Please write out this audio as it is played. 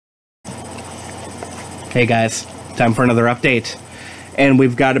Hey guys, time for another update. And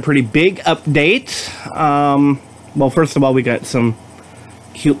we've got a pretty big update. Well, first of all, we got some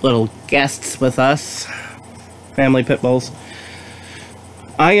cute little guests with us. Family pit bulls.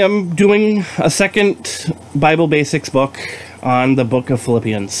 I am doing a second Bible Basics book on the book of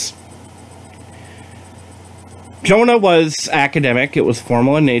Philippians. Jonah was academic, it was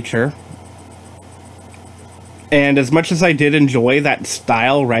formal in nature. And as much as I did enjoy that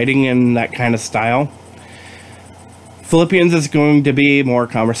style, writing in that kind of style, Philippians is going to be more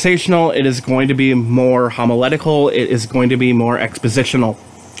conversational, it is going to be more homiletical, it is going to be more expositional.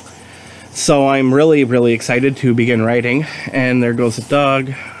 So I'm really, really excited to begin writing. And there goes the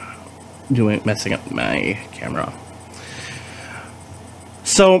dog, messing up my camera.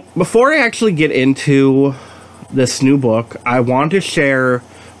 So before I actually get into this new book, I want to share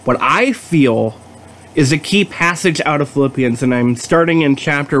what I feel is a key passage out of Philippians, and I'm starting in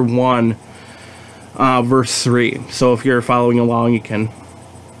chapter 1, verse 3. So if you're following along, you can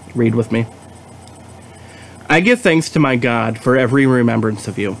read with me. I give thanks to my God for every remembrance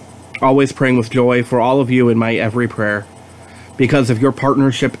of you, always praying with joy for all of you in my every prayer, because of your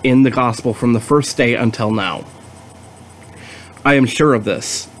partnership in the gospel from the first day until now. I am sure of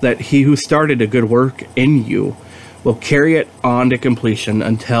this, that he who started a good work in you will carry it on to completion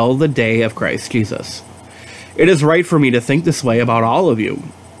until the day of Christ Jesus. It is right for me to think this way about all of you,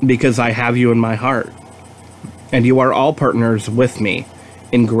 because I have you in my heart, and you are all partners with me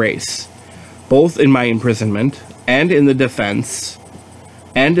in grace, both in my imprisonment and in the defense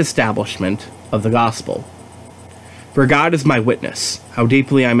and establishment of the gospel. For God is my witness, how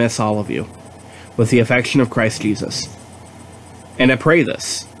deeply I miss all of you, with the affection of Christ Jesus. And I pray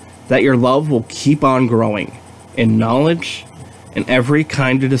this, that your love will keep on growing in knowledge and every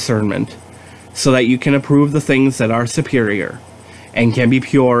kind of discernment, so that you can approve the things that are superior, and can be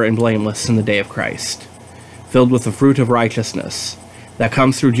pure and blameless in the day of Christ, filled with the fruit of righteousness that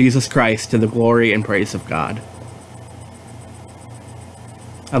comes through Jesus Christ to the glory and praise of God.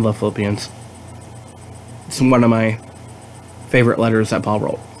 I love Philippians. It's one of my favorite letters that Paul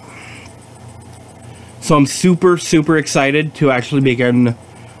wrote. So I'm super, super excited to actually begin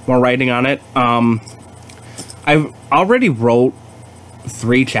more writing on it. I've already wrote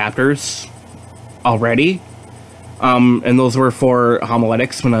 3 chapters already. And those were for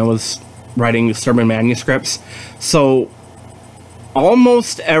homiletics when I was writing sermon manuscripts. So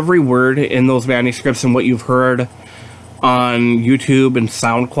almost every word in those manuscripts and what you've heard on YouTube and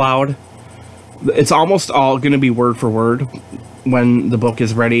SoundCloud, it's almost all going to be word for word when the book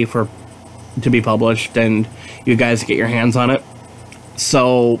is ready to be published and you guys get your hands on it.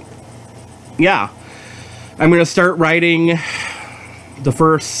 So yeah, I'm going to start writing the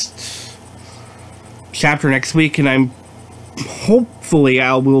first chapter next week, and hopefully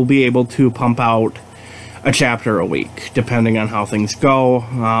I will be able to pump out a chapter a week, depending on how things go.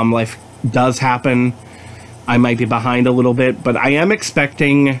 Life does happen. I might be behind a little bit, but I am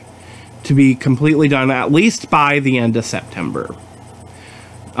expecting to be completely done at least by the end of September.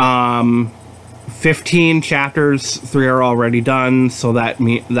 15 chapters, 3 are already done, so that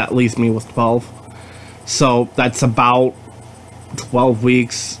leaves me with 12. So that's about 12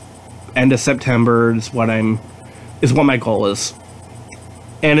 weeks. End of September is what my goal is.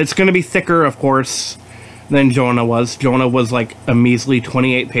 And it's going to be thicker, of course, than Jonah was. Jonah was like a measly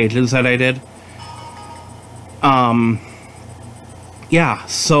 28 pages that I did. Yeah,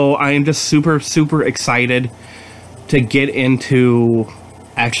 so I am just super, super excited to get into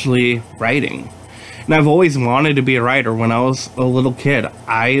actually writing. And I've always wanted to be a writer. When I was a little kid,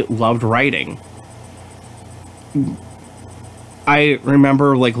 I loved writing. I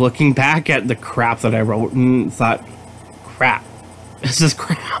remember like looking back at the crap that I wrote and thought, crap, this is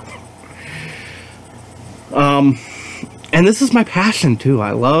crap. And this is my passion too.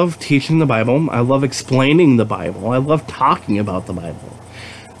 I love teaching the Bible. I love explaining the Bible. I love talking about the Bible.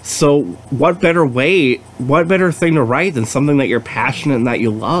 So what better thing to write than something that you're passionate and that you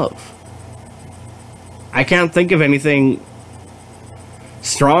love? I can't think of anything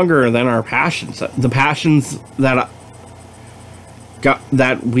stronger than our passions. The passions that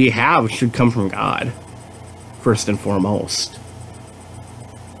we have should come from God, first and foremost.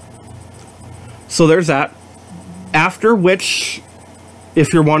 So there's that. After which,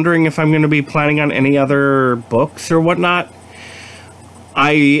 if you're wondering if I'm going to be planning on any other books or whatnot,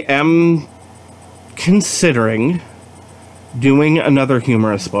 I am considering doing another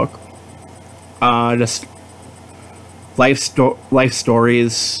humorous book. Just life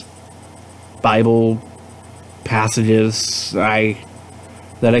stories, Bible passages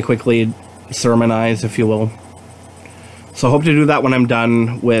that I quickly sermonize, if you will. So I hope to do that when I'm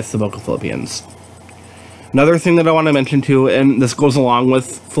done with the book of Philippians. Another thing that I want to mention too, and this goes along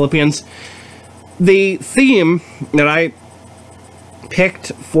with Philippians, the theme that I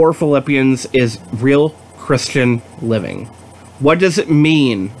picked for Philippians is real Christian living. What does it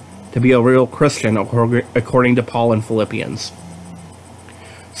mean to be a real Christian according to Paul in Philippians?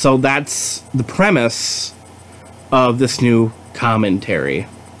 So that's the premise of this new commentary.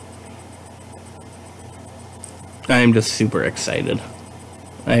 I'm just super excited.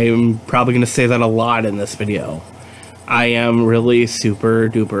 I'm probably going to say that a lot in this video. I am really super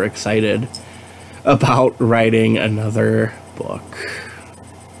duper excited about writing another book.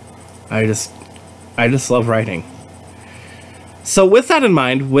 I just love writing. So with that in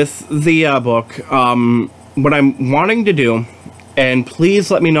mind, with the book, what I'm wanting to do, and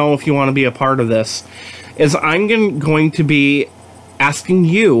please let me know if you want to be a part of this, is I'm going to be asking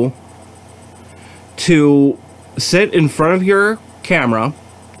you to sit in front of your camera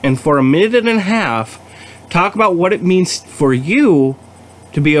and for a minute and a half talk about what it means for you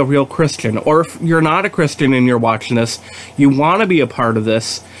to be a real Christian. Or if you're not a Christian and you're watching this, you want to be a part of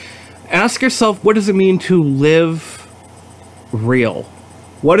this, ask yourself, what does it mean to live real?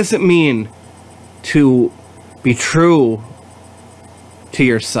 What does it mean to be true to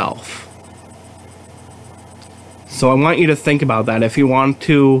yourself? So I want you to think about that. If you want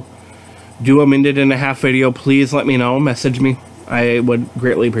to do a minute and a half video, please let me know. Message me. I would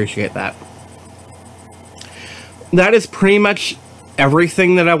greatly appreciate that. That is pretty much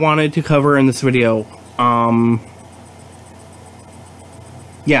everything that I wanted to cover in this video.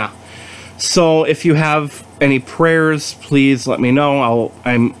 Yeah. So if you have any prayers, please let me know.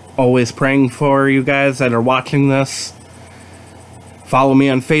 I'm always praying for you guys that are watching this. Follow me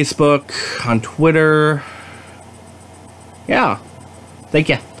on Facebook, on Twitter. Yeah. Thank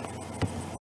you.